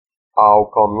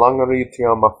Au conlangeri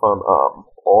tiamafan am,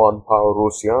 oan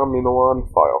paurusia minuan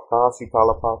faiokasi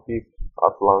kalapaki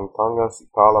atlantangasi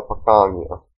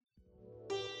kalapakangia.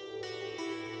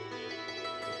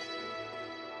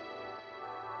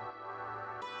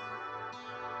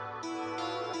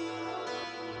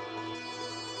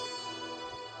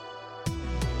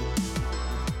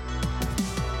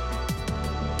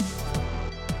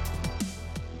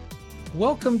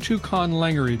 Welcome to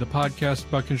Conlangery, the podcast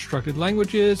about constructed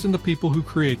languages and the people who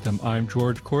create them. I'm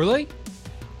George Corley,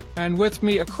 and with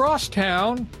me across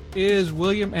town is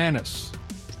William Annis.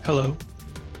 Hello.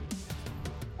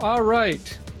 All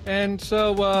right, and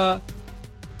so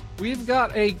we've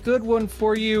got a good one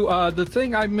for you. The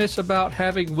thing I miss about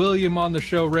having William on the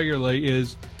show regularly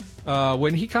is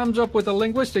when he comes up with a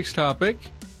linguistics topic,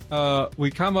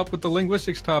 we come up with the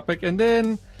linguistics topic, and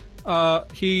then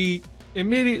he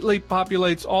immediately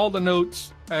populates all the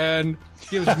notes and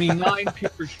gives me 9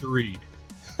 papers to read.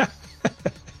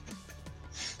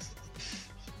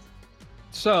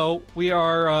 So we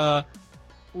are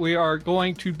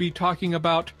going to be talking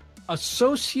about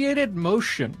associated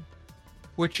motion,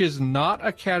 which is not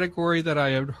a category that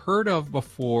I had heard of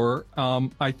before.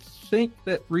 I think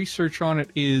that research on it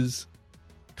is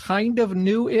kind of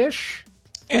new-ish.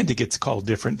 And it gets called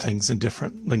different things in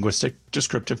different linguistic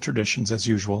descriptive traditions, as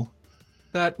usual.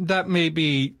 That may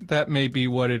be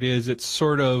what it is. It's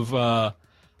sort of a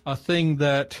thing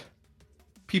that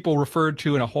people referred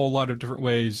to in a whole lot of different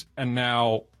ways, and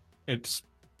now it's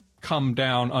come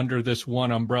down under this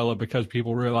one umbrella because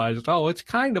people realized, oh, it's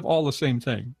kind of all the same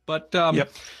thing. But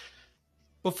Yep.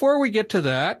 Before we get to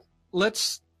that,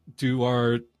 let's do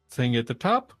our thing at the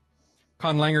top.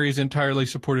 Conlangery is entirely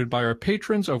supported by our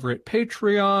patrons over at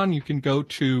Patreon. You can go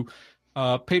to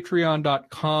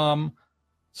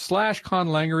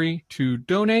patreon.com/Conlangery to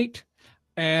donate.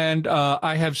 And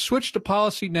I have switched to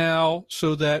policy now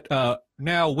so that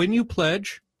now when you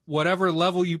pledge, whatever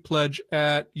level you pledge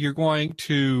at, you're going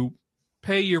to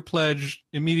pay your pledge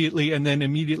immediately and then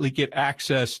immediately get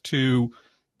access to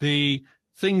the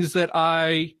things that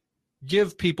I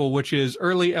give people, which is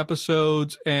early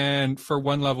episodes. And for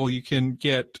one level, you can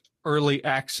get early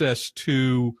access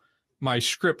to my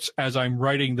scripts as I'm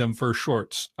writing them for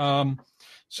shorts.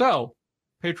 So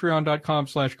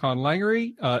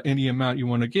patreon.com/Conlangery. Any amount you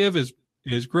want to give is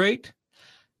great.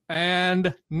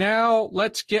 And now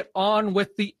let's get on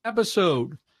with the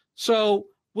episode. So,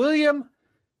 William,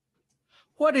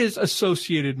 what is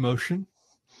associated motion?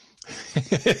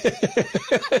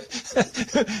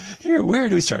 Here, where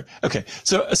do we start? Okay,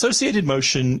 so associated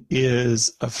motion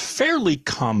is a fairly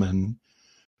common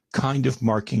kind of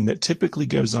marking that typically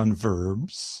goes on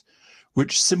verbs,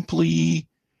 which simply,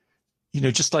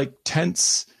 just like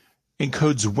tense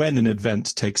encodes when an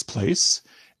event takes place,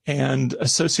 and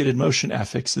associated motion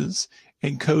affixes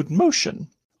encode motion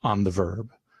on the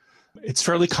verb. It's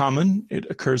fairly common. It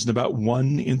occurs in about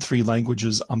 1 in 3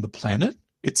 languages on the planet.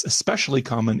 It's especially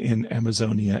common in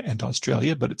Amazonia and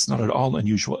Australia, but it's not at all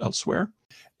unusual elsewhere.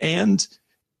 And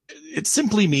it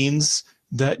simply means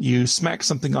that you smack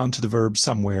something onto the verb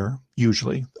somewhere,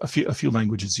 usually. A few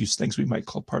languages use things we might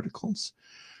call particles,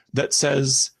 that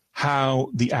says how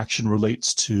the action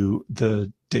relates to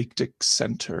the deictic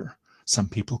center. Some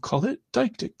people call it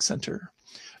deictic center.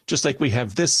 Just like we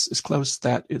have this is close,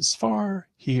 that is far,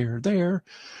 here, there.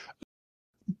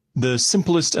 The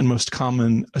simplest and most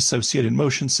common associated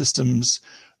motion systems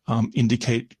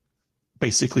indicate,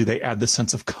 basically, they add the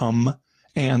sense of come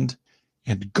and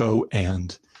go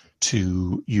and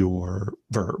to your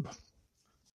verb.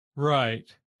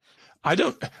 Right.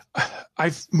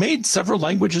 I've made several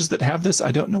languages that have this.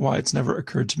 I don't know why it's never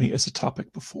occurred to me as a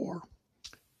topic before.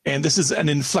 And this is an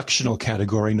inflectional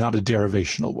category, not a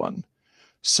derivational one.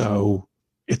 So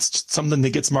it's something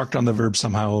that gets marked on the verb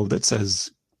somehow that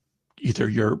says either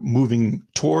you're moving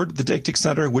toward the deictic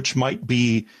center, which might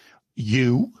be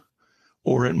you,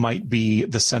 or it might be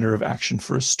the center of action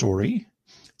for a story.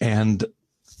 And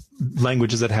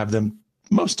languages that have them,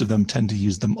 most of them tend to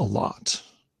use them a lot.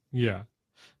 Yeah.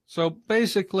 So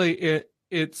basically,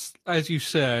 it's, as you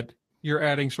said, you're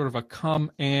adding sort of a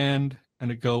come and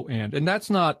a go and that's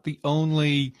not the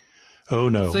only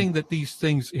thing that these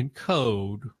things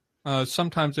encode.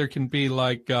 Sometimes there can be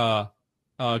like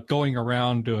going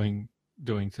around doing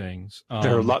things.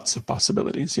 There are lots of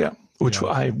possibilities, which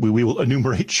we will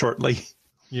enumerate shortly.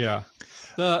 Yeah.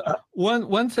 The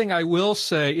one thing I will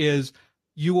say is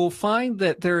you will find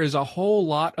that there is a whole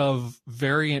lot of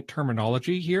variant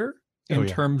terminology here in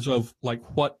terms of like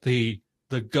what the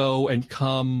go and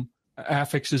come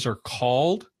affixes are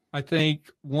called. I think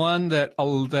one that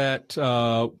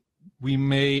we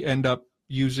may end up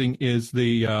using is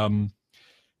the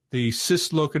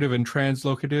cislocative and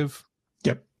translocative.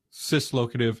 Yep.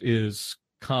 Cislocative is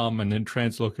come and then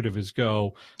translocative is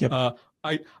go. Yep.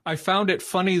 I found it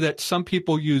funny that some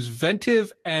people use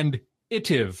ventive and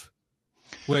itive,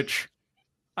 which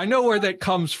I know where that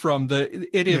comes from. The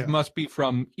itive must be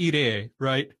from ire,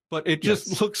 right? But it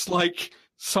just looks like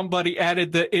somebody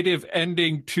added the itive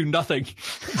ending to nothing.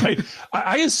 Right.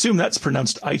 I assume that's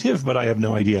pronounced itive, but I have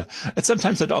no idea. And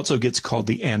sometimes it also gets called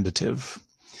the andative.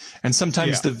 And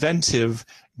sometimes the ventive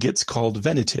gets called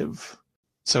venitive.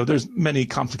 So there's many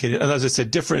complicated, and as I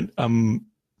said, different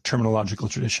terminological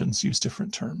traditions use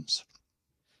different terms.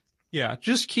 Yeah,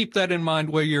 just keep that in mind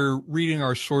while you're reading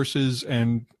our sources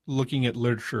and looking at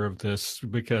literature of this,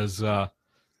 because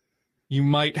you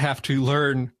might have to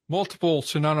learn multiple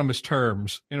synonymous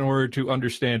terms in order to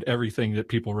understand everything that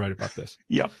people write about this.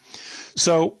 Yeah.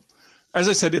 So, as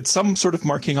I said, it's some sort of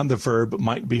marking on the verb.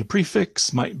 Might be a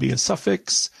prefix, might be a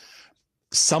suffix.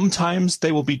 Sometimes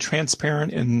they will be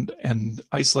transparent and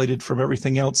isolated from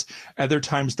everything else. Other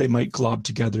times they might glob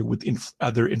together with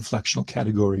other inflectional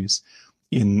categories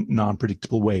in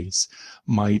non-predictable ways.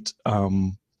 Might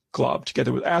glob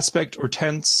together with aspect or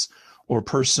tense or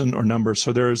person or number.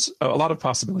 So there's a lot of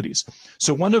possibilities.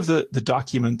 So one of the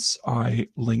documents I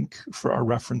link for our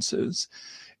references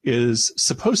is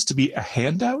supposed to be a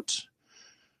handout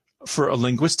for a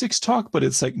linguistics talk, but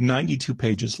it's like 92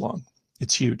 pages long.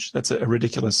 It's huge. That's a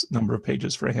ridiculous number of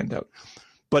pages for a handout.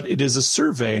 But it is a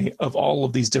survey of all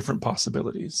of these different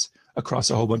possibilities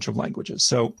across a whole bunch of languages.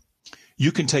 So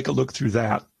you can take a look through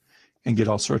that and get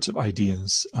all sorts of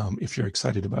ideas if you're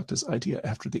excited about this idea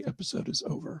after the episode is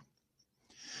over.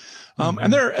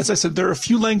 And there, as I said, there are a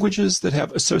few languages that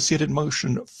have associated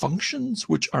motion functions,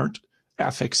 which aren't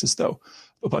affixes, though.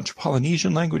 A bunch of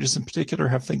Polynesian languages in particular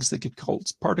have things that get called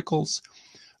particles,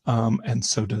 and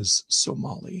so does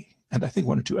Somali. And I think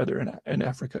one or two other in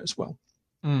Africa as well.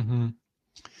 Mm-hmm.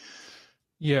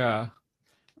 Yeah.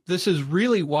 This is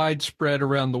really widespread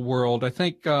around the world. I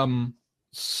think some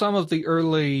of the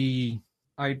early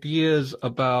ideas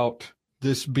about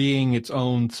this being its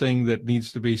own thing that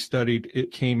needs to be studied,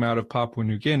 it came out of Papua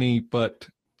New Guinea, but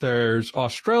there's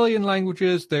Australian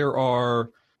languages, there are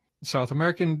South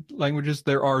American languages,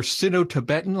 there are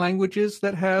Sino-Tibetan languages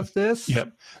that have this.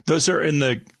 Yep. Those are in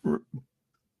the,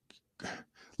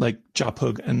 like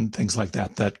Japug and things like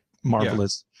that, that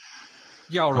marvelous.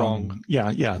 Yaorong.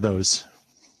 Yeah, those.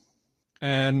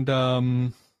 And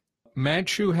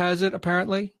Manchu has it,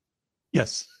 apparently.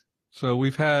 Yes. So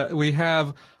we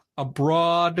have a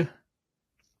broad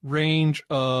range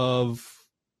of,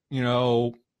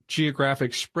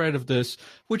 geographic spread of this,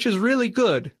 which is really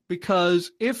good,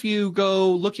 because if you go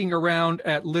looking around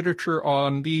at literature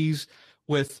on these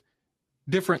with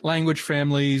different language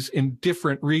families in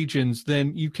different regions,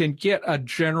 then you can get a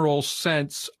general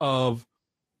sense of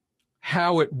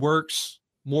how it works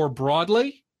more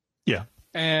broadly. Yeah.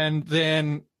 And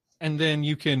then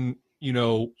you can,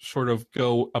 sort of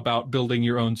go about building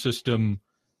your own system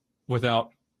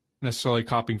without necessarily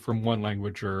copying from one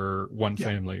language or one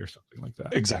family or something like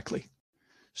that. Exactly.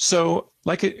 So,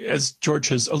 as George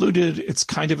has alluded, it's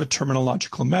kind of a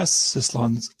terminological mess.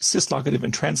 Cislocative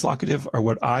and translocative are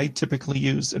what I typically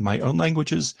use in my own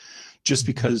languages, just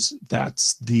because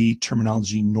that's the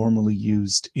terminology normally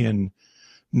used in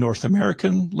North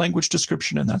American language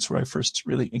description, and that's where I first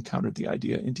really encountered the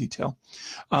idea in detail.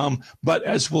 But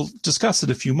as we'll discuss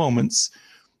in a few moments,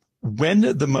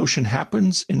 when the motion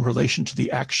happens in relation to the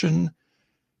action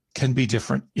can be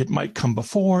different. It might come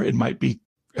before, it might be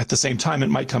at the same time, it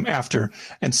might come after.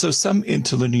 And so some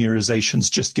interlinearizations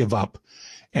just give up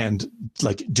and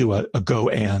do a go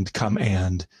and, come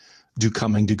and, do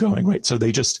coming, do going, right? So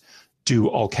they just do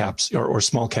all caps or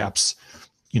small caps,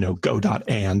 go dot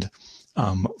and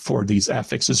for these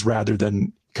affixes rather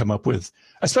than come up with,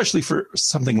 especially for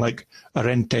something like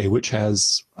rente, which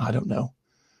has, I don't know,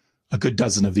 a good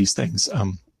dozen of these things.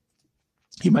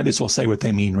 You might as well say what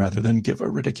they mean rather than give a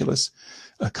ridiculous,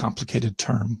 complicated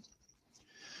term.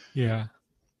 Yeah.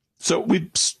 So we've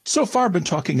so far been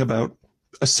talking about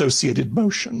associated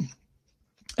motion,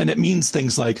 and it means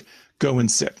things like go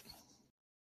and sit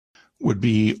would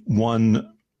be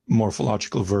one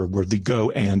morphological verb where the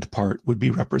go and part would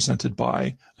be represented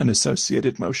by an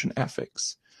associated motion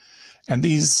affix. And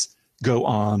these go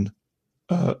on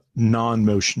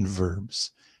non-motion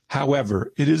verbs.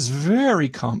 However, it is very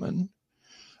common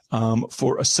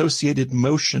for associated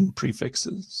motion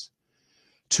prefixes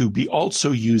to be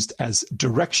also used as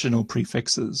directional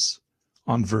prefixes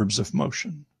on verbs of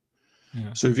motion.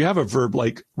 Yeah. So if you have a verb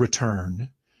like return,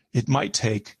 it might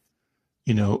take,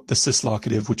 the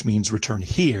cislocative, which means return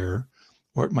here,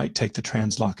 or it might take the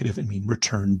translocative and mean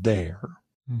return there.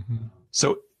 Mm-hmm.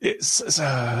 So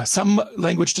some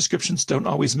language descriptions don't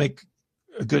always make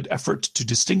a good effort to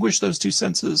distinguish those two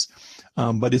senses,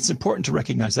 but it's important to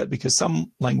recognize that because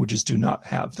some languages do not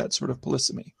have that sort of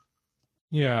polysemy.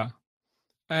 Yeah.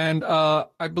 And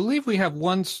I believe we have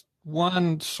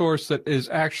one source that is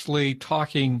actually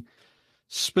talking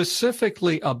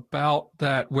specifically about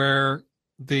that, where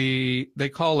they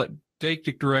call it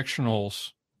deictic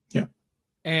directionals. Yeah.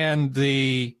 And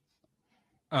the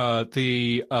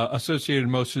associated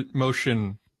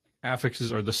motion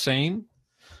affixes are the same.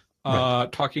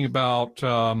 Right. Talking about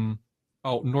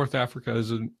North Africa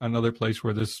is another place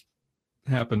where this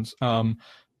happens.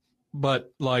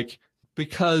 But like,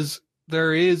 because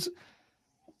there's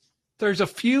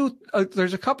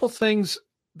a couple things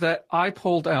that I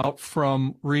pulled out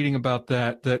from reading about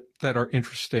that are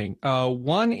interesting.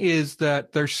 One is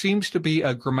that there seems to be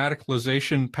a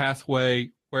grammaticalization pathway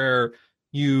where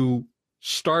you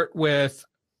start with,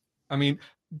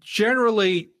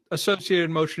 generally associated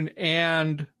motion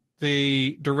and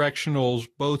the directionals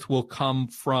both will come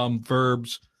from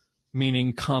verbs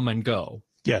meaning come and go.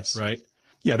 Yes. Right?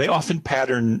 Yeah, they often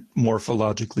pattern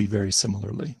morphologically very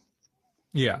similarly.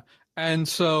 Yeah. And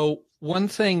so one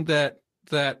thing that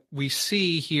we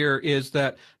see here is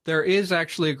that there is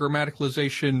actually a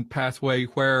grammaticalization pathway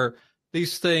where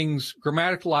these things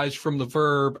grammaticalize from the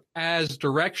verb as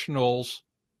directionals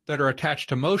that are attached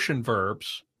to motion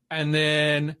verbs, and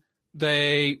then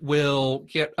they will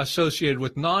get associated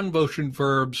with non-motion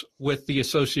verbs with the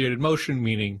associated motion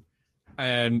meaning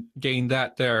and gain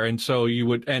that there. And so you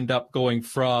would end up going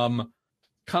from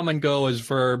come and go as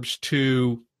verbs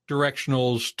to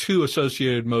directionals to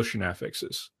associated motion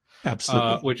affixes.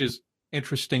 Absolutely. Which is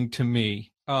interesting to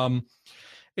me.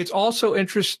 It's also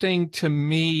interesting to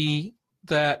me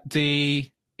that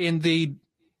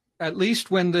at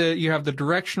least when you have the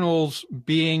directionals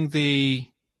being the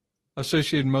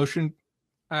associated motion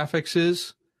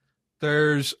affixes,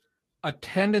 there's a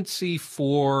tendency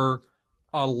for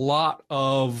a lot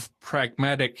of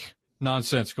pragmatic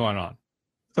nonsense going on.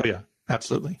 Oh yeah,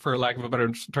 absolutely. For lack of a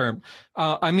better term.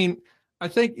 I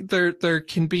think there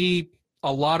can be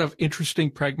a lot of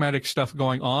interesting pragmatic stuff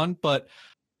going on, but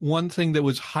one thing that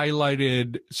was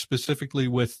highlighted specifically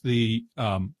with the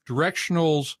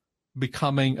directionals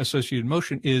becoming associated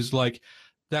motion is like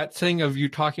that thing of you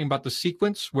talking about the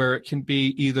sequence where it can be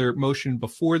either motion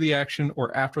before the action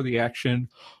or after the action,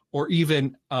 or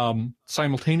even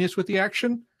simultaneous with the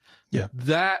action. Yeah.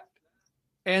 That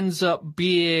ends up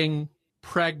being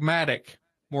pragmatic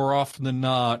more often than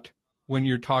not when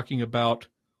you're talking about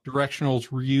directionals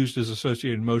reused as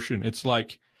associated motion. It's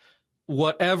like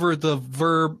whatever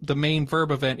the main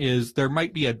verb event is, there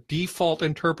might be a default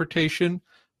interpretation,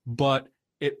 but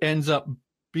it ends up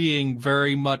being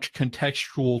very much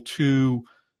contextual to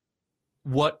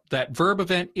what that verb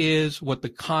event is, what the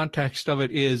context of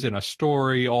it is in a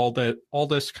story, all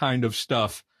this kind of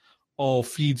stuff all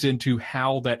feeds into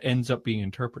how that ends up being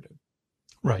interpreted.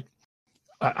 Right.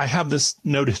 I have this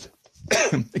noted,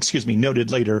 noted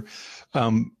later.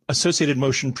 Associated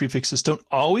motion prefixes don't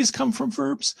always come from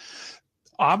verbs.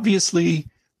 Obviously,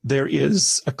 there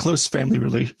is a close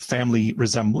family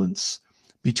resemblance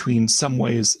between some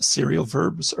ways serial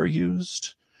verbs are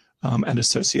used and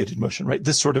associated motion, right?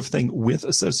 This sort of thing with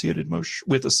associated motion,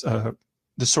 with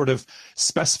the sort of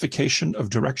specification of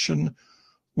direction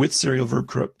with serial verb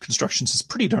constructions is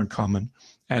pretty darn common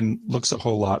and looks a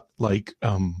whole lot like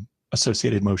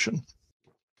associated motion.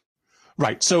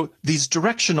 Right. So these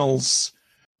directionals,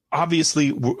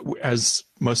 obviously, as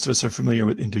most of us are familiar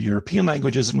with Indo-European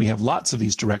languages, and we have lots of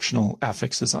these directional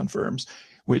affixes on verbs,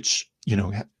 which,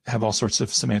 have all sorts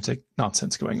of semantic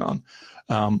nonsense going on.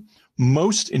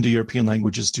 Most Indo-European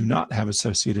languages do not have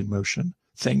associated motion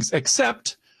things,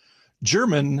 except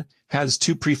German has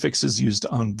two prefixes used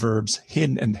on verbs,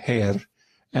 hin and her,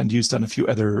 and used on a few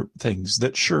other things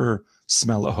that sure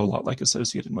smell a whole lot like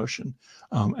associated motion.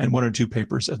 And one or two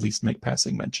papers at least make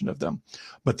passing mention of them,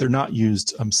 but they're not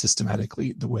used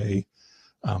systematically the way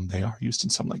they are used in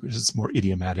some languages. It's more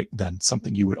idiomatic than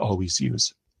something you would always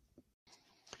use.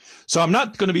 So I'm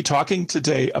not going to be talking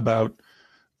today about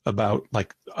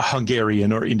like a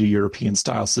Hungarian or Indo-European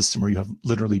style system where you have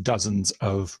literally dozens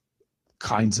of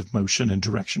kinds of motion and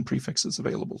direction prefixes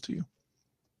available to you.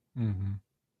 Mm-hmm.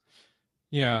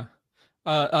 Yeah.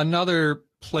 Another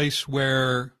place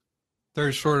where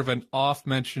there's sort of an off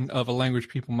mention of a language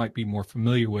people might be more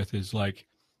familiar with is like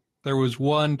there was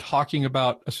one talking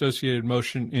about associated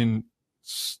motion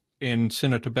in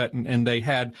Sino-Tibetan, and they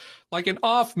had like an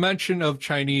off mention of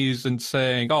Chinese and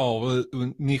saying, "Oh,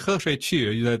 你喝水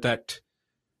去,"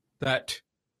 that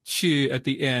chi at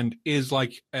the end is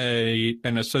like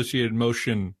an associated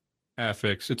motion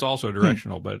affix. It's also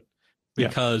directional, but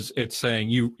because it's saying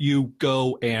you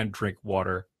go and drink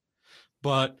water.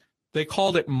 But they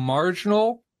called it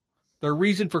marginal. The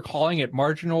reason for calling it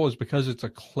marginal is because it's a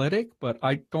clitic, but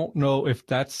I don't know if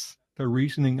that's the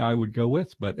reasoning I would go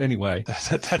with. But anyway,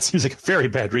 that seems like a very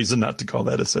bad reason not to call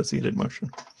that associated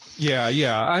motion.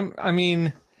 Yeah. I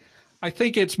mean, I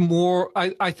think it's more.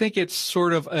 I think it's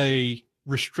sort of a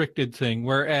restricted thing,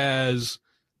 whereas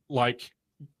like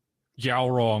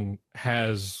Yaorong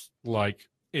has like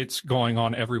it's going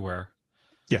on everywhere.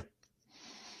 Yeah.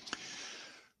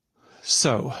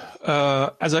 So,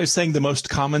 as I was saying, the most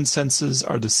common senses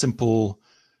are the simple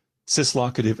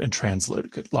cislocative and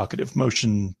translocative,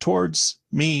 motion towards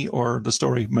me or the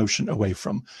story, motion away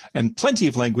from. And plenty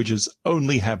of languages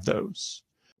only have those.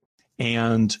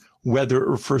 And whether it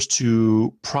refers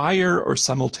to prior or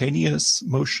simultaneous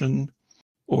motion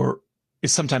or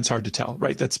is sometimes hard to tell,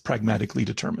 right? That's pragmatically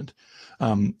determined.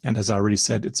 And as I already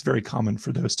said, it's very common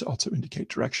for those to also indicate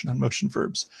direction on motion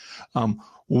verbs.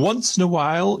 Once in a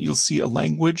while, you'll see a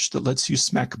language that lets you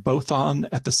smack both on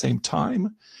at the same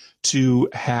time to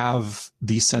have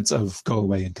the sense of go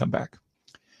away and come back.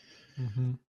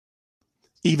 Mm-hmm.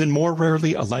 Even more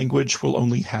rarely, a language will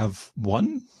only have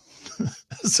one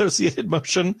associated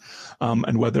motion,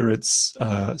 and whether it's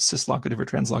cislocative or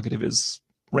translocative is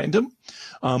random.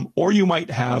 Or you might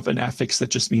have an affix that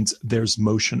just means there's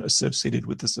motion associated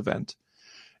with this event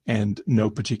and no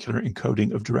particular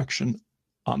encoding of direction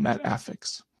on that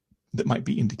affix that might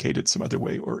be indicated some other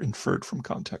way or inferred from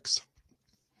context.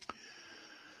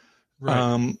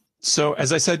 Right. So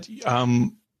as I said,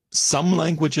 some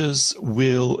languages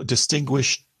will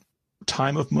distinguish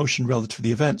time of motion relative to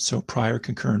the event, so prior,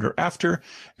 concurrent, or after.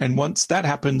 And once that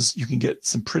happens, you can get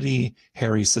some pretty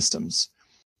hairy systems.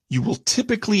 You will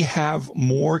typically have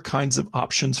more kinds of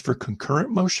options for concurrent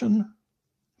motion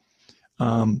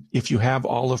if you have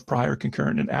all of prior,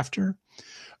 concurrent, and after.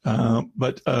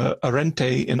 But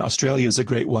Arente in Australia is a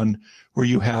great one where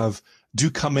you have do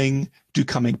coming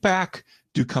back,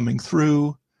 do coming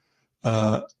through,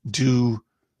 do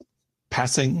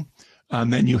passing.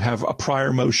 Then you have a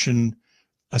prior motion,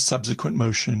 a subsequent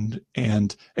motion,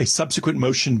 and a subsequent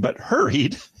motion but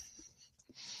hurried.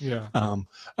 Yeah.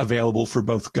 Available for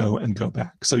both go and go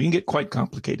back. So you can get quite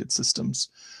complicated systems.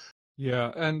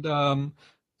 Yeah, and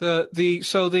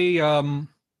the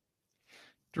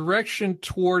direction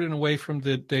toward and away from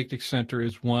the deictic center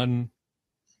is one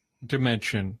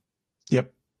dimension.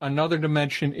 Yep. Another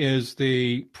dimension is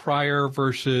the prior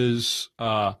versus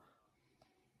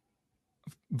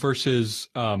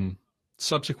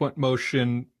subsequent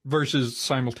motion versus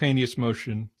simultaneous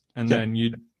motion, and then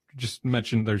you just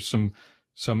mentioned there's some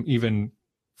even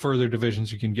further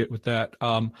divisions you can get with that.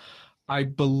 I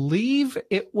believe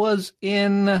it was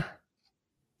in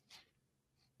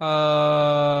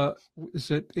is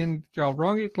it in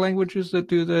Galrongic languages that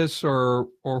do this or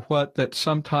what, that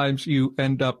sometimes you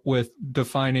end up with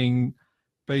defining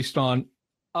based on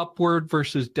upward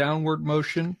versus downward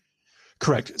motion?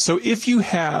 Correct. So if you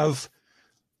have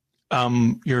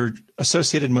your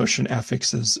associated motion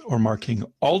affixes or marking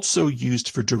also used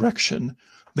for direction,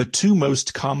 the two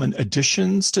most common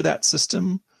additions to that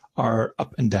system are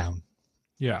up and down.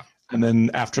 Yeah. And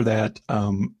then after that,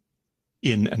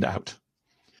 in and out.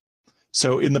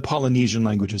 So in the Polynesian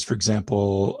languages, for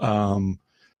example,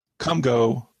 come,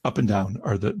 go, up and down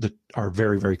are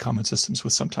very, very common systems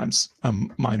with sometimes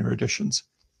minor additions.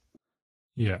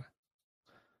 Yeah.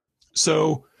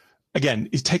 So again,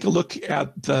 you take a look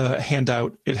at the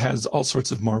handout. It has all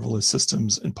sorts of marvelous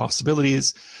systems and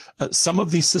possibilities. Some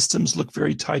of these systems look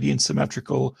very tidy and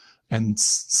symmetrical, and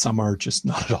some are just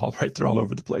not at all, right? They're all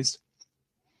over the place.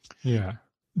 Yeah.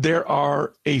 There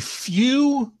are a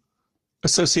few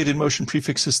associated motion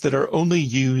prefixes that are only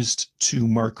used to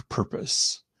mark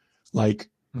purpose, like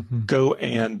go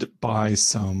and buy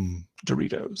some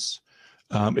Doritos.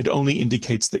 It only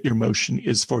indicates that your motion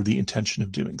is for the intention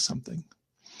of doing something.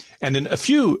 And in a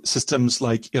few systems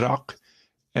like Iraq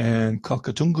and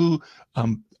Kalkatungu,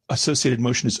 associated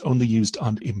motion is only used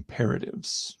on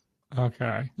imperatives.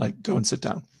 Okay. Like go and sit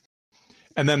down.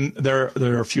 And then there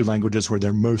are a few languages where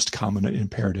they're most common in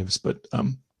imperatives, but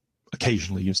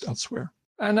occasionally used elsewhere.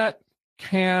 And it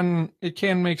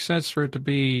can make sense for it to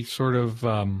be sort of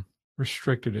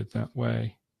restricted it that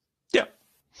way. Yeah.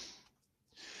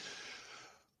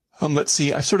 Let's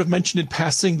see. I sort of mentioned in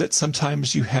passing that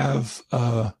sometimes you have,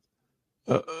 I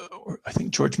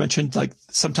think George mentioned, like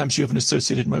sometimes you have an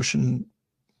associated motion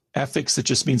affix that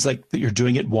just means like that you're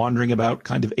doing it wandering about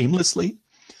kind of aimlessly.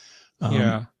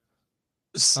 Yeah.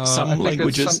 Some I think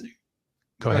languages.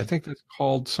 Go I ahead. think it's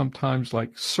called sometimes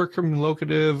like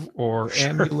circumlocutive or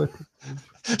ambulative.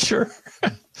 Sure.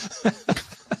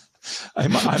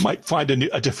 I might find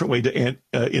a different way to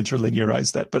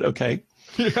interlinearize that, but okay.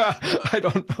 Yeah, I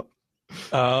don't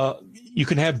know. You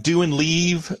can have do and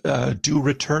leave, do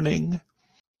returning.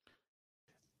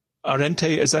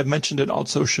 Arente, as I've mentioned, and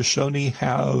also Shoshone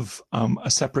have a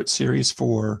separate series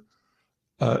for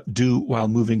do while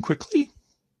moving quickly.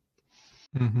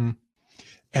 Mm-hmm.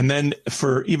 And then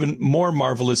for even more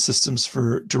marvelous systems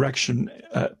for direction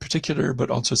particular, but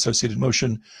also associated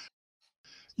motion,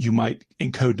 you might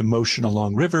encode the motion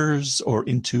along rivers or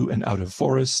into and out of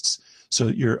forests. So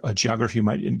your geography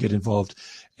might get involved.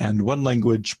 And one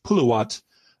language, Puluwat,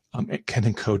 it can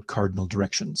encode cardinal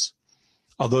directions.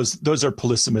 Although those are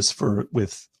polysemous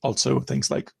with also things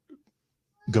like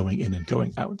going in and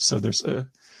going out. So there's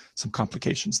some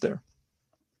complications there.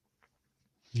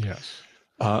 Yes.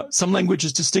 Some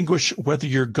languages distinguish whether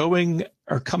you're going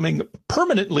or coming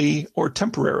permanently or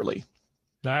temporarily.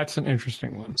 That's an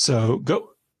interesting one. So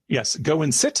go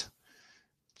and sit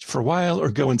for a while, or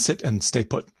go and sit and stay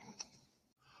put.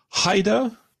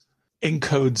 Haida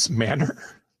encodes manner.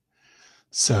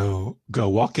 So go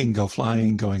walking, go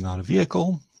flying, going on a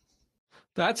vehicle.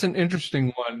 That's an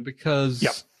interesting one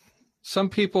because some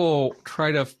people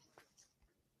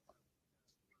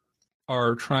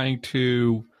are trying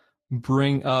to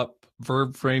bring up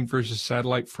verb framed versus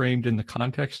satellite framed in the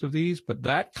context of these, but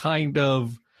that kind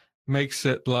of makes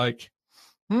it like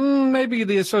maybe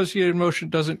the associated motion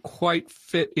doesn't quite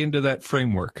fit into that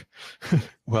framework.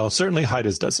 Well, certainly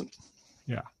Haida's doesn't.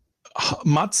 Yeah.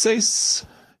 Matses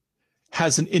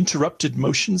has an interrupted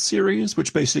motion series,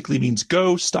 which basically means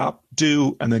go, stop,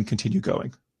 do, and then continue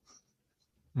going,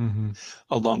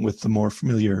 along with the more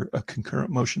familiar concurrent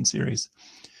motion series.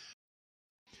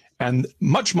 And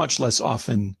much, much less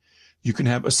often, you can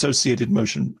have associated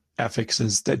motion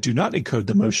affixes that do not encode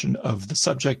the motion of the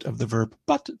subject of the verb,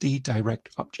 but the direct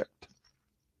object.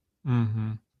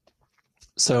 Mm-hmm.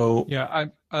 So yeah,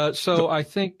 I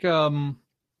think one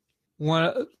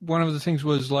of the things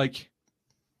was like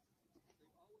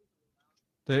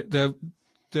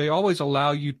they always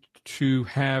allow you to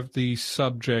have the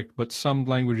subject, but some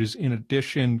languages in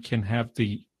addition can have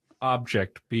the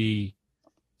object be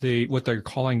what they're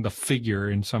calling the figure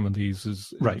in some of these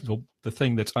is right. The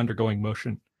thing that's undergoing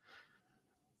motion.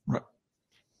 Right.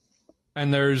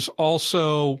 And there's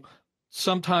also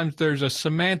sometimes there's a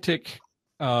semantic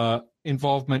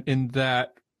involvement in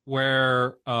that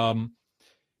where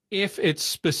if it's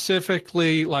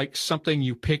specifically like something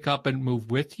you pick up and move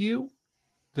with you,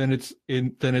 then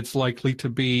it's likely to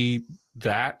be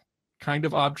that kind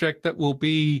of object that will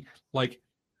be like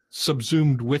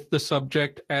subsumed with the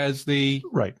subject as the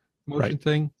motion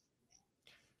thing.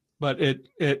 But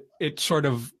it sort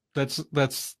of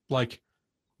that's like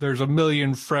there's a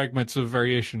million fragments of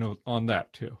variation on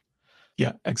that too.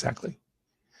 Yeah, exactly.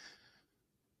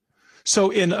 So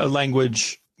in a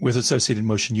language with associated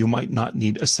motion, you might not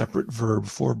need a separate verb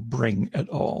for bring at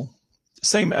all.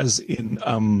 Same as in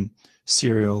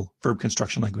serial verb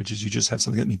construction languages, you just have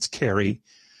something that means carry,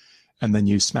 and then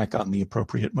you smack on the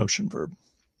appropriate motion verb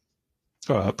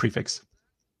prefix.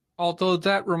 Although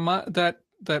that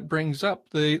brings up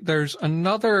there's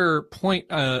another point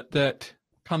that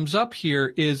comes up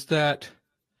here is that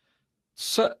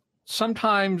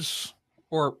sometimes,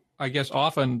 or I guess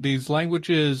often, these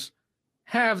languages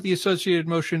have the associated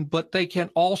motion, but they can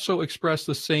also express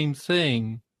the same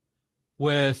thing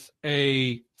with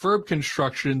a verb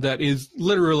construction that is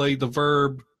literally the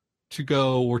verb to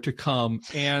go or to come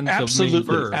and the main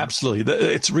verb. Absolutely.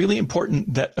 It's really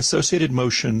important that associated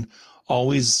motion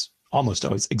almost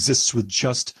always exists with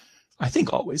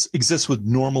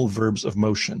normal verbs of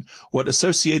motion. What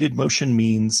associated motion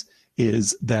means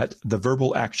is that the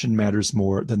verbal action matters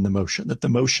more than the motion, that the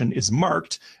motion is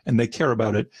marked and they care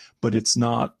about it, but it's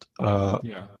not,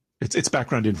 it's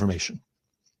background information.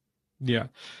 Yeah.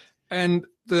 And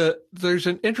there's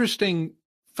an interesting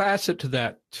facet to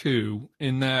that too,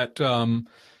 in that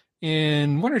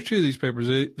in one or two of these papers,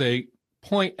 they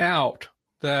point out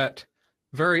that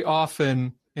very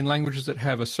often in languages that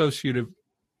have associated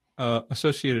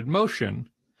motion,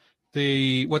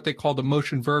 what they call the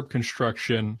motion verb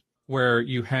construction, where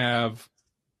you have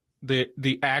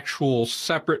the actual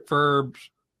separate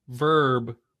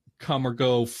verb come or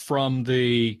go from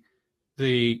the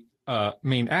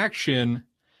main action,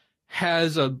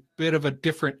 has a bit of a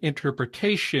different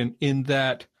interpretation in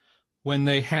that when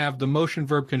they have the motion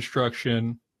verb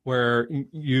construction where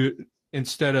you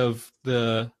instead of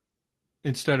the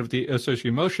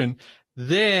associated motion,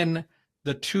 then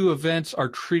the two events are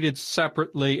treated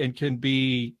separately and can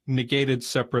be negated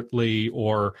separately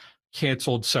or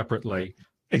canceled separately.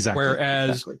 Exactly.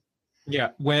 Whereas,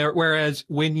 whereas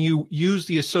when you use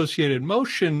the associated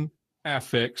motion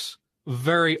affix,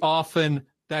 very often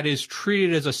that is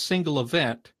treated as a single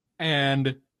event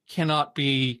and cannot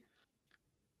be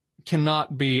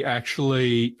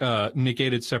actually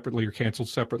negated separately or canceled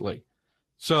separately.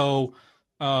 So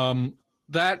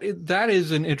that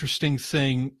is an interesting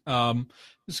thing.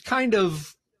 It's kind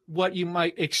of what you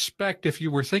might expect if you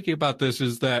were thinking about this,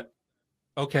 is that,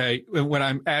 okay, when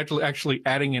I'm actually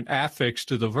adding an affix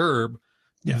to the verb,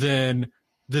 then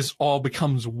this all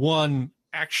becomes one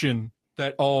action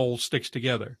that all sticks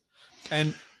together.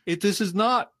 And this is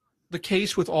not the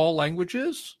case with all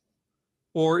languages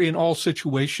or in all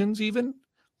situations even,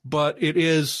 but it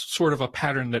is sort of a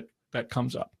pattern that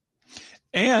comes up.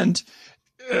 And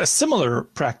a similar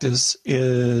practice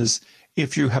is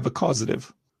if you have a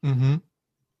causative. Mm-hmm.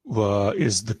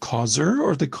 Is the causer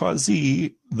or the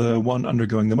causee the one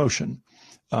undergoing the motion?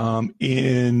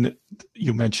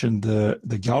 You mentioned the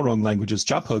Gyalrong languages,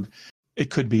 Japhug, it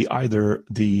could be either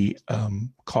the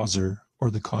causer or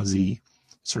the causee,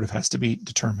 sort of has to be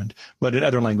determined. But in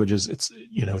other languages, it's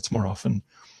more often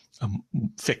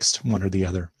fixed, one or the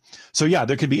other. So yeah,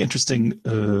 there could be interesting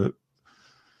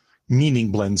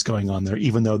meaning blends going on there,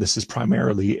 even though this is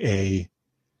primarily a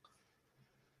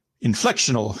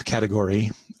inflectional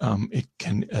category. It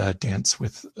can dance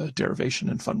with derivation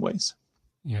in fun ways.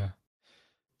 Yeah.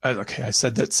 Okay, I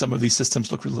said that some of these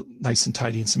systems look really nice and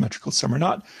tidy and symmetrical, some are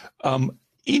not.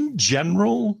 In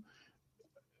general,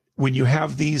 when you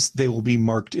have these, they will be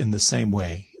marked in the same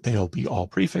way. They'll be all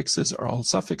prefixes or all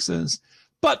suffixes.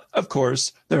 But, of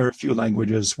course, there are a few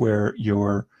languages where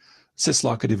your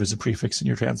cislocative is a prefix and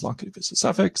your translocative is a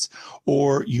suffix,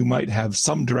 or you might have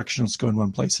some directionals go in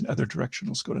one place and other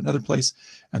directionals go in another place.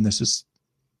 And this is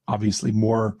obviously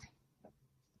more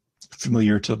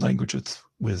familiar to language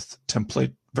with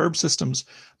template verb systems,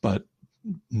 but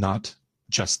not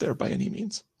just there by any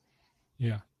means.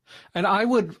 Yeah. And I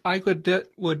would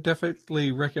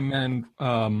definitely recommend,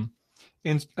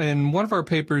 in one of our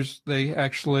papers, they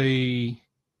actually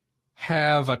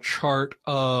have a chart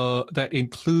that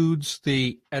includes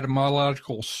the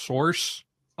etymological source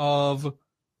of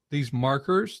these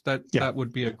markers. That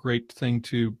would be a great thing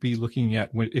to be looking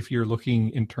at if you're looking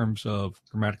in terms of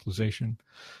grammaticalization.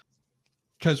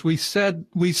 Because we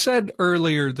said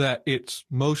earlier that it's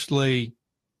mostly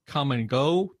come and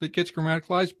go that gets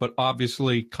grammaticalized, but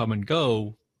obviously come and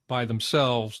go by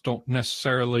themselves don't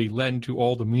necessarily lend to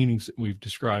all the meanings that we've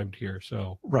described here.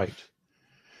 So right.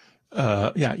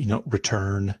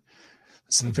 Return,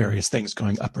 some various things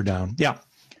going up or down. Yeah.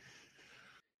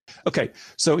 Okay,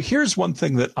 so here's one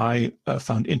thing that I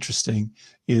found interesting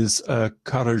is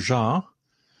Karajan,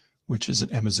 which is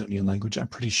an Amazonian language, I'm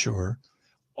pretty sure.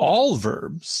 All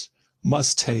verbs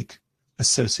must take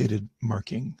associated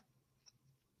marking.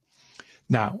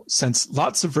 Now, since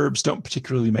lots of verbs don't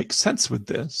particularly make sense with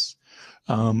this,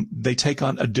 they take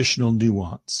on additional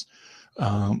nuance.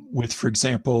 With, for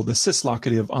example, the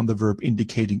cislocative on the verb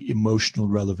indicating emotional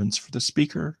relevance for the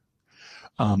speaker.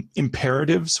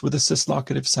 Imperatives with a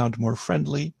cislocative sound more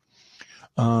friendly.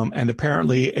 And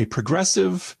apparently a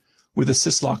progressive with a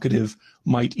cislocative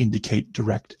might indicate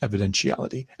direct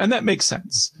evidentiality. And that makes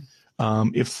sense.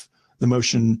 If the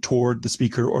motion toward the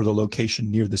speaker or the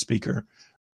location near the speaker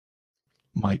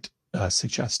might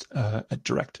suggest a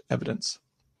direct evidence.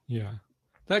 Yeah.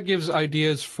 That gives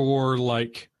ideas for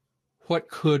what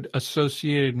could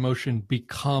associated motion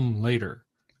become later.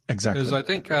 Exactly. Because I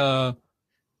think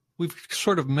we've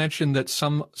sort of mentioned that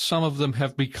some of them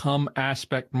have become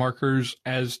aspect markers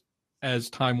as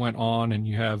time went on, and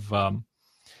you have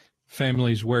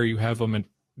families where you have them in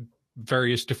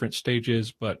various different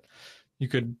stages. But you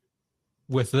could,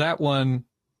 with that one,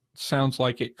 sounds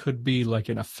like it could be like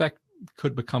an effect,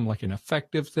 could become like an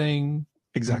effective thing.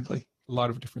 Exactly. A lot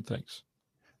of different things.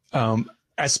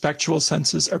 Aspectual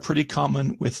senses are pretty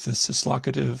common, with the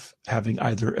cislocative having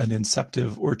either an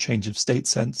inceptive or change of state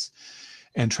sense,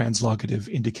 and translocative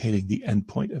indicating the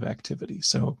endpoint of activity.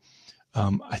 So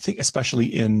I think especially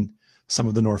in some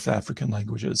of the North African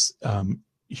languages,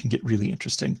 you can get really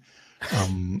interesting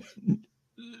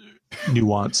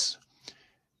nuance.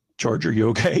 George, are you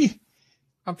okay?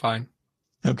 I'm fine.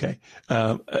 Okay.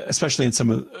 Especially in some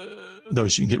of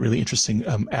those, you can get really interesting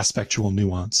aspectual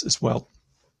nuance as well.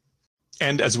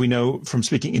 And as we know from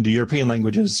speaking Indo-European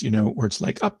languages, words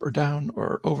like up or down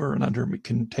or over and under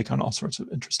can take on all sorts of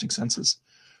interesting senses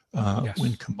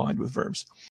when combined with verbs.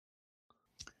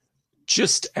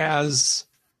 Just as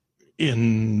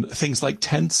in things like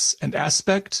tense and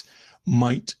aspect,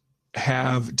 might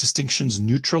have distinctions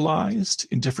neutralized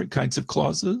in different kinds of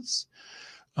clauses.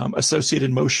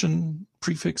 Associated motion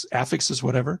prefix, affixes,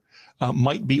 whatever,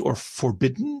 might be or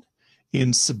forbidden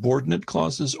in subordinate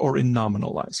clauses or in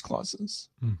nominalized clauses.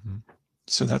 Mm-hmm.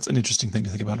 So that's an interesting thing to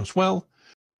think about as well.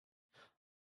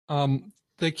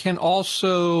 They can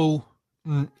also,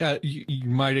 you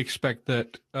might expect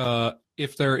that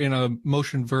if they're in a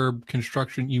motion verb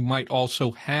construction, you might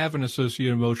also have an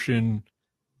associated motion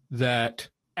that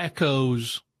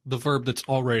echoes the verb that's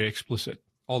already explicit,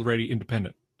 already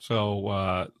independent.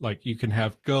 So like you can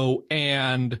have go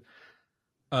and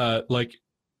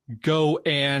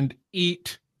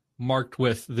eat marked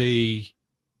with the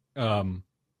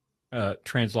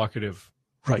translocative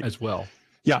right as well.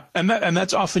 Yeah, and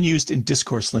that's often used in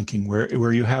discourse linking,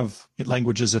 where you have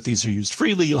languages that these are used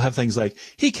freely. You'll have things like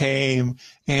he came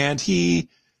and he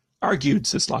argued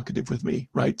cislocative with me,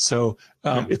 right? So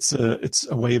it's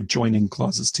a way of joining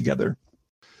clauses together,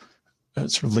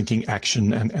 sort of linking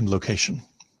action and location.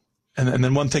 And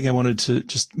then one thing I wanted to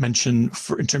just mention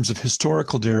in terms of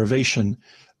historical derivation,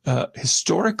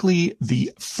 historically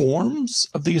the forms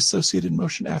of the associated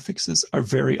motion affixes are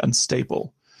very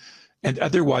unstable. And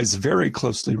otherwise very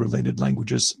closely related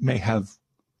languages may have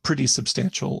pretty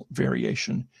substantial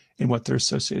variation in what their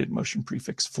associated motion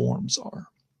prefix forms are.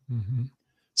 Mm-hmm.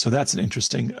 So that's an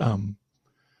interesting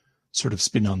sort of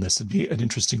spin on this. It'd be an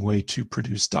interesting way to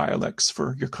produce dialects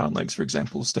for your conlegs, for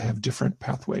example, is to have different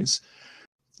pathways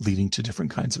leading to different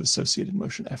kinds of associated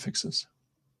motion affixes.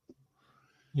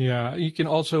 Yeah, you can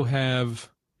also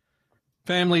have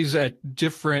families at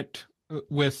different,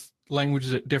 with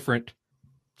languages at different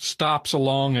stops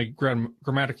along a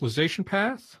grammaticalization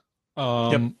path.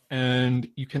 Yep. And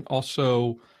you can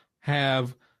also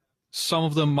have, some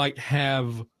of them might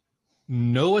have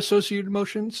no associated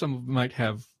motion. Some of them might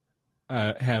have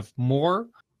more.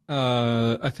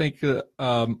 I think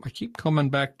I keep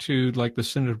coming back to like the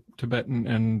Sino-Tibetan,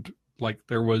 and like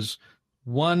there was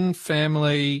one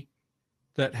family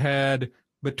that had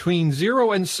between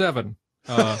 0 and 7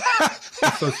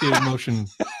 associated motion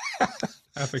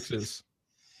affixes.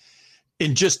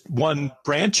 In just one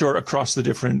branch or across the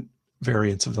different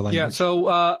variants of the language? Yeah,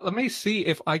 so let me see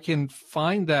if I can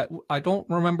find that. I don't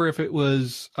remember if it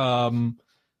was Yalrangik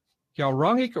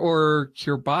or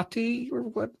Kirbati or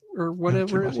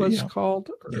whatever Kirbati, it was yeah. called.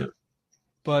 Yeah.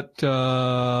 But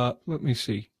let me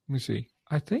see.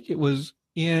 I think it was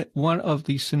in one of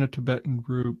the Sino-Tibetan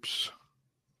groups.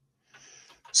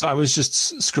 So I was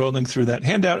just scrolling through that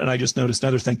handout, and I just noticed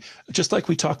another thing. Just like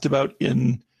we talked about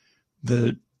in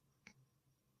the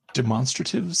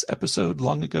demonstratives episode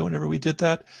long ago, whenever we did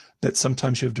that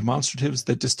sometimes you have demonstratives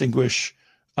that distinguish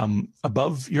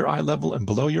above your eye level and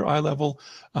below your eye level.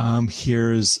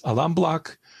 Here's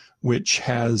Alamblak, which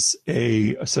has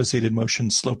a associated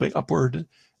motion sloping upward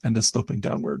and a sloping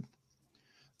downward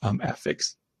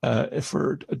affix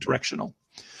for a directional.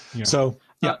 Yeah. So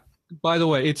yeah. By the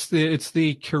way, it's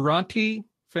the Kiranti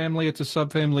family. It's a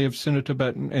subfamily of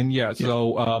Sino-Tibetan, and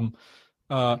so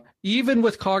even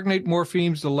with cognate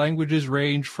morphemes, the languages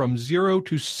range from 0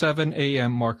 to 7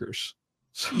 AM markers.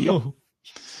 So,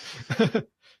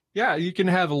 yeah, you can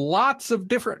have lots of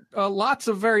different, lots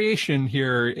of variation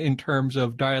here in terms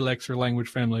of dialects or language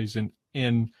families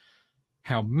in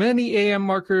how many AM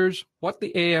markers, what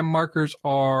the AM markers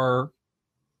are,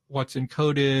 what's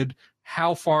encoded,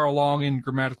 how far along in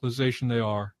grammaticalization they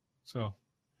are. So,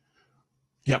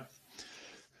 yep.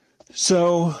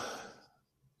 So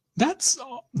that's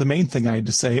the main thing I had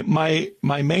to say. My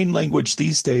main language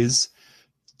these days,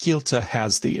 Kilta,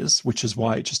 has these, which is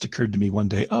why it just occurred to me one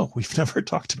day, oh, we've never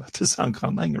talked about this on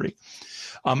Conlangery.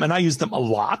 And I use them a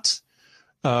lot.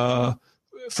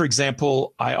 For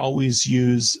example, I almost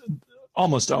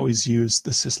always use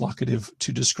the cislocative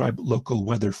to describe local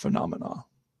weather phenomena.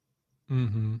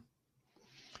 mm-hmm.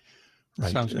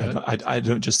 Right. Sounds good. I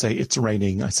don't just say it's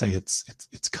raining. I say it's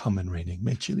come and raining.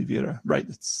 Me chilivira. Right.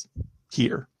 It's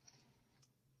here.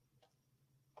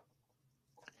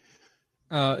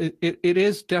 It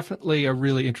is definitely a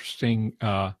really interesting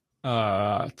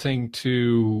thing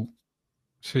to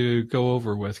go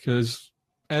over with, because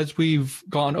as we've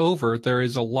gone over,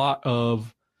 there's a lot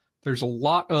of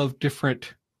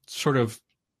different sort of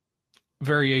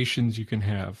variations you can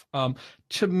have.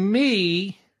 To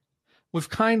me, we've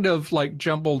kind of like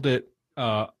jumbled it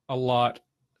a lot.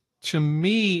 To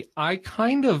me, I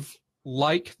kind of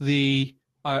like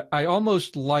I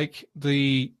almost like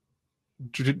the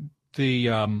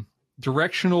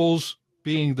directionals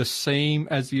being the same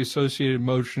as the associated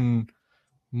motion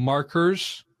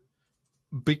markers,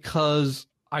 because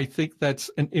I think that's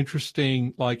an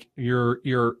interesting, like,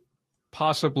 you're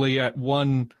possibly at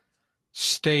one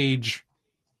stage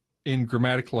in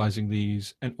grammaticalizing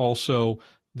these, and also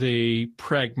the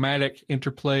pragmatic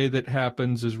interplay that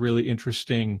happens is really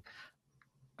interesting.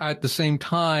 At the same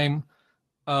time,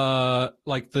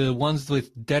 like the ones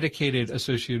with dedicated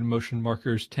associated motion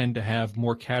markers tend to have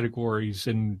more categories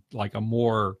and like a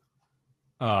more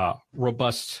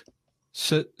robust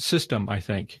system, I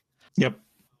think. Yep.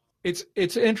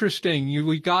 It's interesting.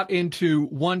 We got into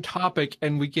one topic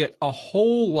and we get a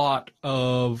whole lot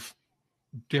of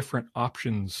different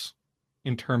options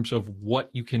in terms of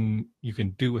what you can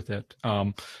do with it.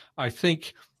 I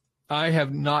think I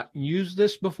have not used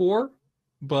this before,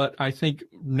 but I think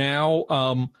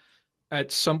now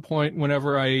at some point,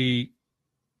 whenever I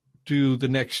do the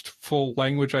next full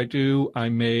language I do, I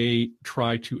may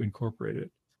try to incorporate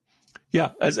it.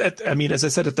 Yeah, as I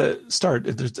said at the start,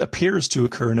 it appears to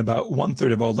occur in about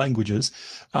 1/3 of all languages.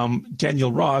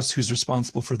 Daniel Ross, who's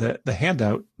responsible for the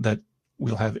handout that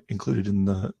we'll have included in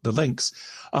the links,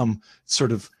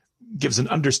 sort of gives an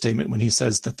understatement when he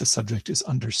says that the subject is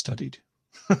understudied.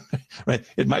 Right?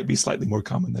 It might be slightly more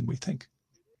common than we think.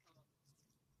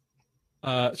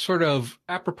 Sort of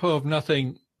apropos of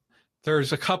nothing,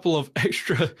 there's a couple of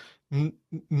extra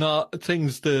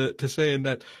things to say in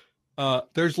that.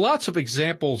 There's lots of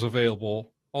examples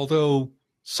available, although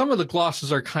some of the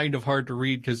glosses are kind of hard to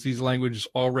read because these languages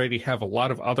already have a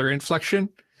lot of other inflection.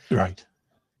 Right.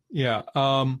 Yeah.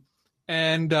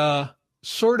 And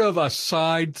sort of a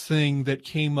side thing that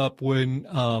came up when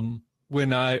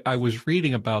I was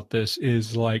reading about this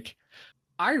is like,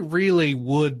 I really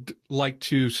would like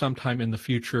to sometime in the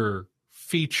future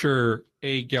feature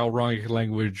a Galrongic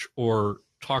language or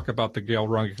talk about the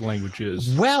Galrongic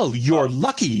languages. Well, you're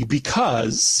lucky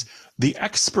because the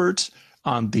expert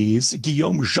on these,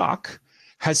 Guillaume Jacques,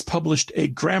 has published a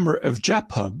grammar of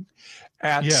Japug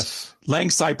at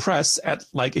Langsai Press at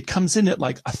it comes in at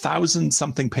 1,000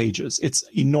 something pages. It's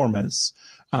enormous.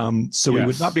 So we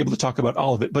would not be able to talk about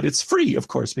all of it, but it's free, of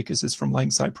course, because it's from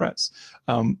Langsai Press.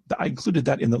 I included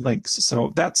that in the links.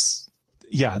 So that's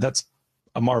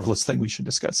a marvelous thing we should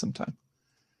discuss sometime.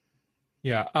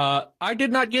 Yeah, I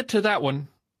did not get to that one.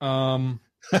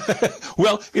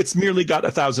 Well, it's merely got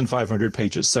 1,500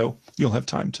 pages, so you'll have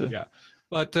time to. Yeah,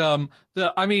 but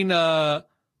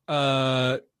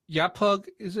Yapug,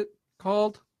 is it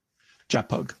called?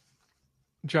 Japug.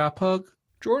 Japug.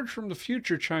 George from the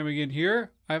future chiming in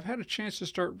here. I've had a chance to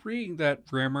start reading that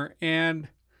grammar, and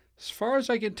as far as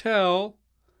I can tell,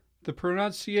 the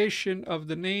pronunciation of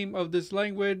the name of this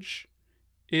language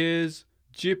is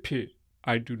Jipi.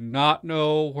 I do not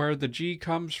know where the G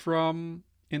comes from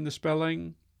in the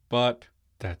spelling, but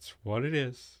that's what it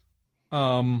is.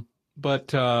 I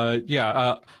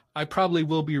probably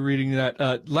will be reading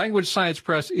that. Language Science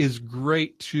Press is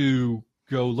great to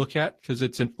go look at because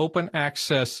it's an open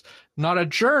access, not a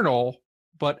journal,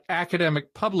 but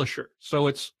academic publisher. So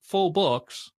it's full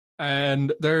books,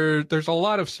 and there's a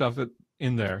lot of stuff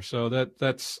in there. So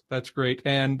that's great.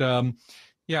 And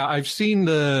I've seen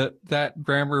that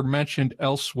grammar mentioned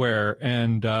elsewhere,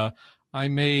 and I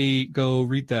may go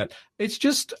read that. It's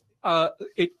just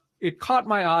it caught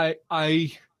my eye.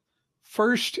 I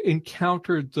first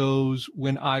encountered those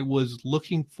when I was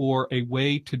looking for a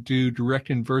way to do direct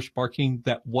inverse marking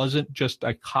that wasn't just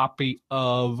a copy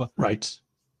of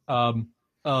Algonquian.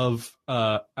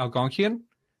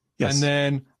 Yes. And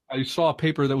then I saw a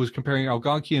paper that was comparing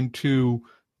Algonquian to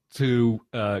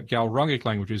Galrongic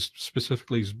languages,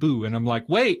 specifically Zbu, and I'm like,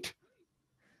 wait,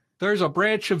 there's a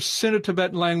branch of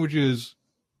Sino-Tibetan languages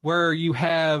where you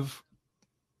have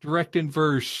direct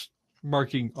inverse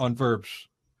marking on verbs.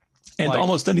 And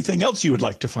almost anything else you would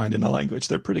like to find in a language.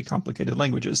 They're pretty complicated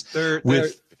languages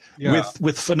with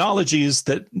phonologies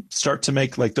that start to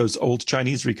make those old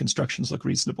Chinese reconstructions look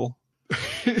reasonable.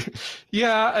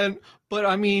 But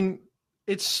I mean,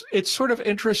 it's sort of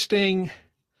interesting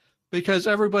because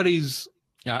everybody's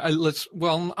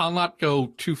I'll not go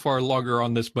too far longer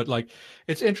on this, but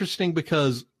it's interesting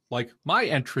because my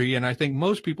entry, and I think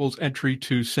most people's entry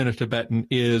to Sino-Tibetan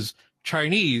is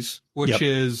Chinese, which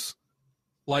is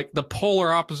the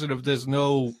polar opposite of this,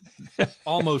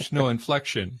 almost no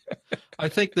inflection. I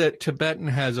think that Tibetan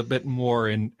has a bit more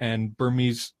and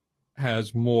Burmese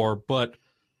has more, but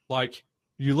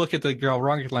you look at the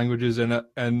Galrongic languages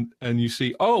and you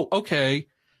see, oh, okay,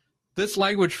 this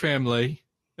language family,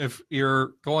 if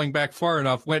you're going back far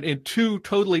enough, went in two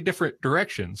totally different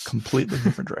directions. Completely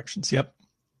different directions. Yep.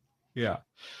 Yeah.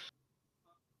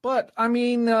 But I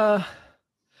mean,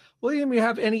 William, you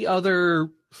have any other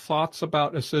thoughts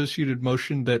about associated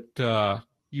motion that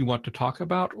you want to talk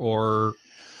about, or?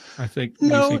 I think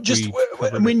No, we just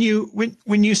covered when it.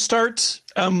 when you start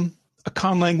a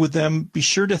conlang with them, be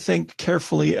sure to think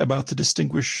carefully about the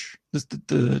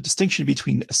distinction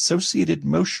between associated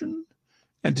motion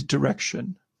and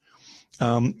direction.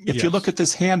 If you look at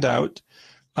this handout,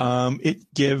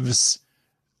 it gives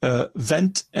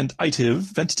ventative and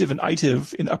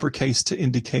itive in uppercase to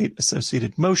indicate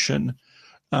associated motion,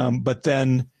 but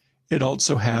then it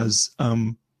also has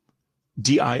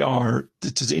dir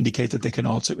to indicate that they can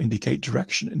also indicate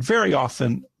direction. And very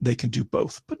often they can do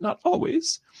both, but not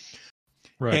always.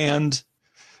 Right. And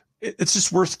it's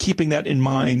just worth keeping that in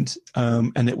mind,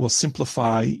 and it will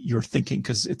simplify your thinking,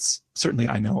 because it's certainly,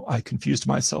 I know I confused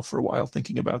myself for a while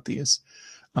thinking about these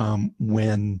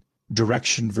when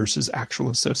direction versus actual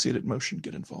associated motion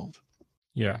get involved.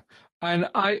 Yeah. And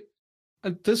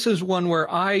this is one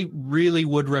where I really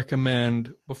would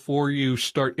recommend, before you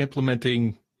start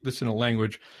implementing this in a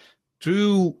language,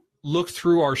 do look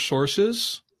through our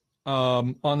sources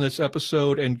on this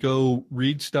episode and go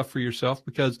read stuff for yourself,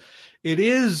 because it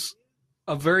is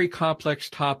a very complex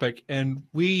topic. And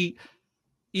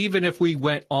even if we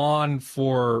went on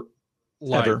for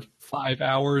like Ever. 5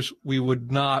 hours, we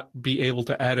would not be able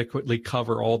to adequately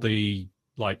cover all the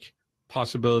like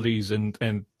possibilities and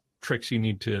tricks you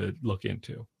need to look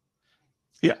into.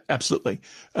 Yeah, absolutely.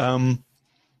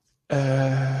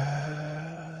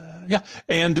 Yeah,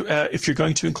 and if you're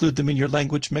going to include them in your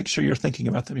language, make sure you're thinking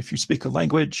about them. If you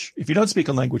don't speak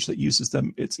a language that uses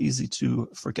them, it's easy to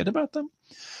forget about them.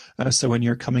 So when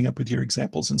you're coming up with your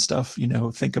examples and stuff,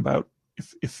 think about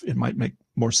if it might make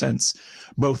more sense,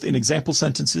 both in example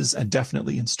sentences and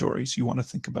definitely in stories. You want to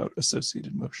think about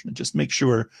associated motion, and just make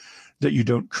sure that you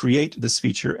don't create this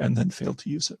feature and then fail to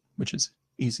use it, which is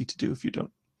easy to do if you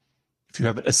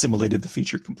haven't assimilated the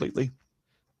feature completely.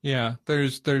 Yeah,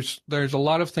 there's a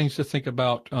lot of things to think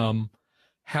about,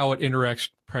 how it interacts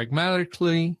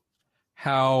pragmatically,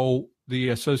 how the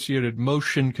associated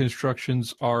motion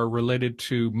constructions are related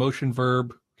to motion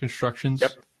verb constructions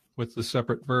with the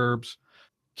separate verbs.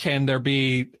 Can there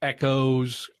be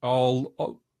echoes? All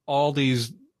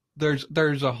these,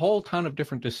 there's a whole ton of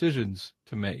different decisions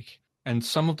to make, and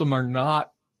some of them are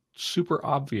not super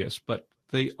obvious, but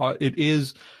it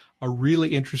is a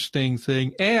really interesting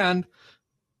thing. And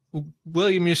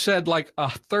William, you said like a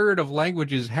third of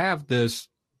languages have this.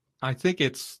 I think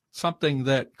it's something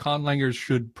that conlangers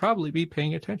should probably be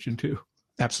paying attention to.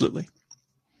 Absolutely.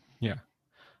 Yeah.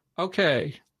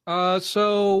 Okay.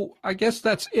 So I guess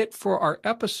that's it for our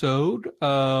episode.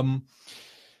 Thank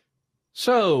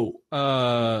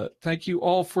you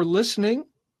all for listening.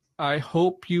 I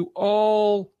hope you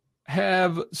all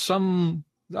have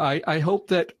I hope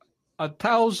that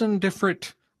 1,000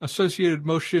 different associated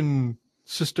motion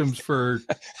systems for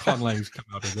conlangs come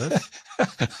out of this.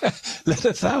 Let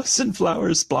 1,000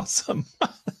 flowers blossom.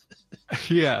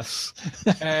 Yes.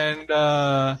 And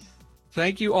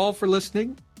thank you all for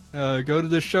listening. Go to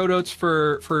the show notes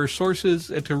for sources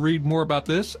and to read more about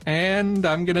this. And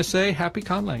I'm going to say happy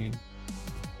conlanging.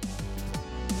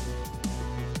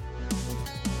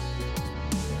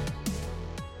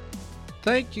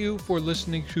 Thank you for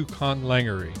listening to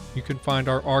Conlangery. You can find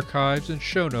our archives and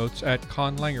show notes at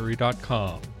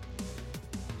conlangery.com.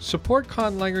 Support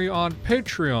Conlangery on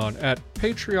Patreon at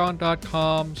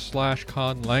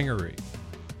patreon.com/conlangery.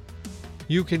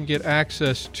 You can get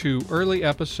access to early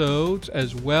episodes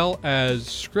as well as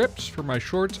scripts for my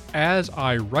shorts as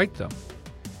I write them.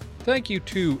 Thank you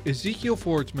to Ezekiel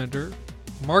Fordsmender,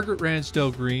 Margaret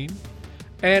Ransdell Green,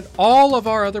 and all of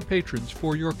our other patrons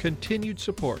for your continued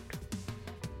support.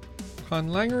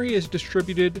 Conlangery is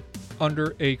distributed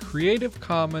under a Creative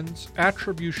Commons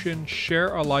Attribution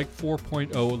Share Alike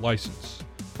 4.0 license.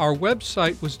 Our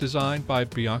website was designed by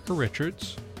Bianca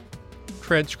Richards,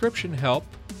 transcription help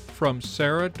from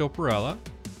Sarah Doparella,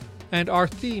 and our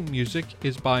theme music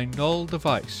is by Null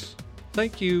Device.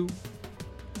 Thank you.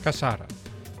 Casada.